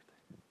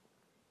birthday.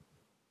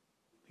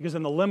 Because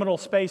in the liminal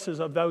spaces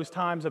of those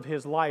times of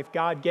his life,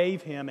 God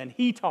gave him, and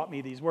he taught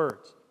me these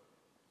words,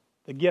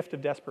 the gift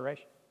of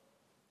desperation.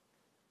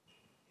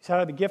 He said, I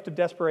had the gift of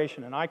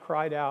desperation, and I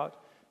cried out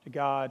to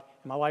God,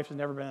 and my life has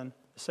never been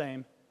the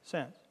same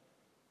since.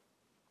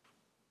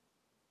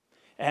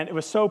 And it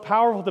was so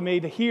powerful to me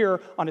to hear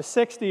on his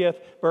 60th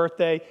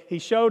birthday, he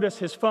showed us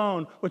his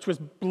phone, which was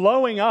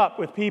blowing up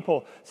with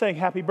people saying,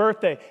 happy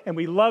birthday, and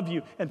we love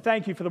you, and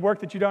thank you for the work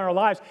that you've done in our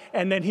lives.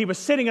 And then he was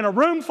sitting in a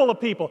room full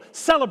of people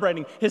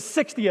celebrating his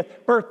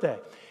 60th birthday.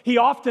 He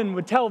often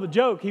would tell the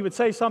joke. He would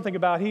say something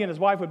about he and his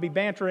wife would be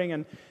bantering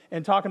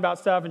and talking about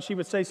stuff, and she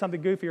would say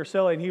something goofy or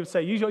silly, and he would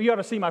say, you ought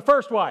to see my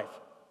first wife.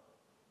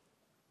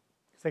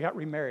 Because they got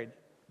remarried.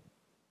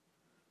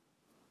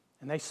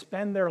 And they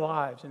spend their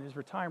lives in his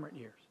retirement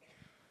years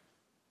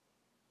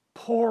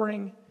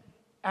pouring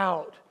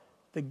out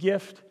the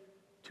gift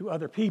to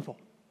other people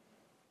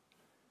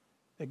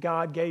that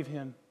God gave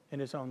him in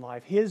his own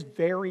life. His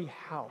very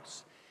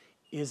house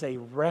is a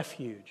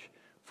refuge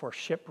for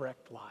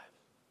shipwrecked lives.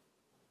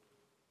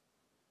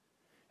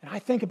 And I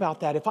think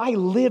about that. If I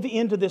live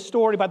into this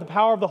story by the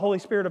power of the Holy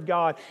Spirit of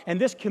God and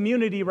this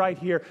community right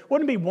here,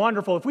 wouldn't it be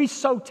wonderful if we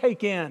so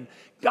take in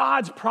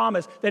God's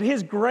promise that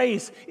His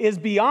grace is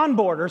beyond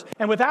borders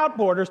and without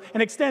borders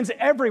and extends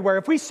everywhere?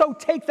 If we so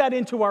take that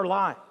into our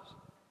lives,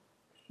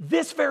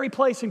 this very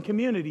place and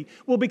community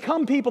will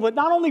become people that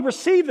not only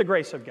receive the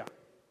grace of God,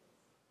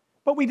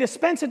 but we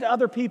dispense it to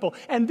other people.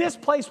 And this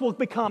place will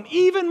become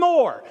even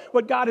more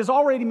what God has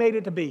already made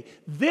it to be.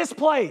 This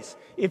place,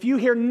 if you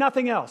hear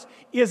nothing else,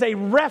 is a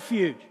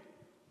refuge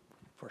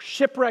for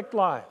shipwrecked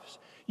lives.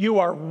 You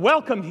are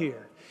welcome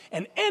here.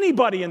 And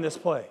anybody in this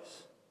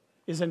place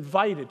is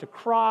invited to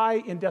cry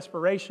in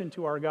desperation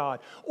to our God.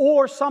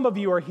 Or some of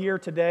you are here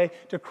today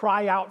to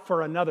cry out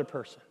for another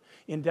person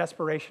in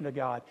desperation to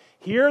God.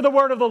 Hear the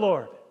word of the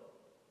Lord.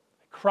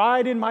 I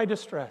cried in my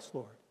distress,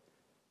 Lord.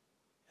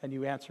 And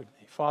you answered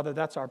me. Father,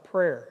 that's our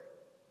prayer.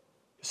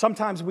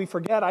 Sometimes we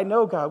forget. I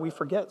know, God, we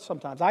forget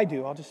sometimes. I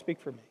do. I'll just speak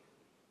for me.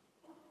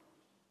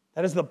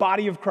 That is the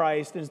body of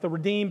Christ, is the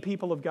redeemed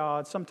people of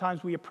God.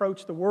 Sometimes we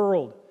approach the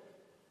world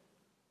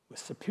with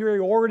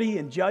superiority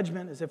and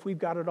judgment as if we've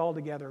got it all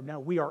together. No,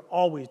 we are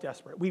always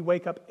desperate. We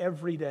wake up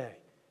every day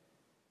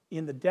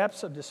in the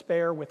depths of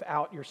despair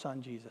without your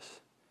Son,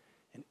 Jesus.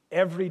 And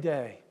every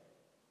day,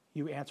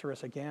 you answer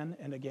us again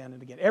and again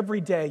and again.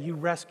 Every day, you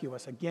rescue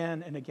us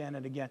again and again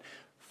and again.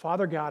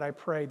 Father God, I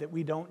pray that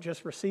we don't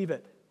just receive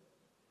it.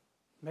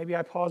 Maybe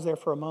I pause there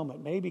for a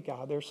moment. Maybe,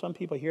 God, there's some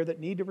people here that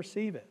need to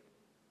receive it.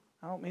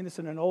 I don't mean this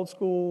in an old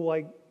school,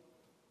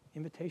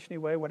 invitation-y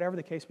way, whatever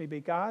the case may be.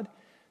 God,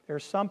 there are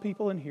some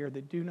people in here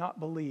that do not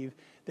believe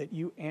that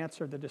you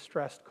answer the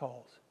distressed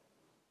calls.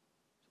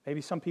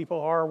 Maybe some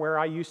people are where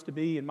I used to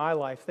be in my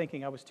life,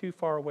 thinking I was too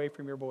far away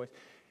from your voice.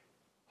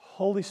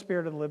 Holy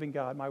Spirit of the living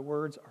God, my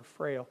words are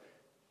frail.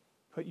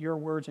 Put your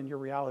words and your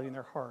reality in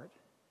their heart.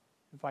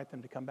 Invite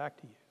them to come back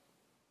to you.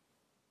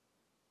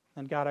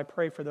 And God, I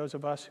pray for those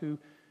of us who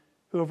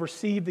have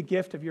received the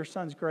gift of your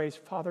Son's grace.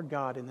 Father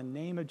God, in the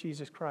name of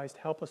Jesus Christ,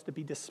 help us to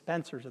be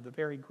dispensers of the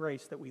very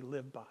grace that we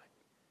live by. And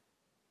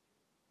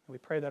we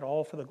pray that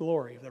all for the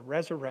glory of the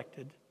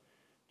resurrected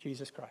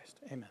Jesus Christ.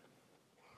 Amen.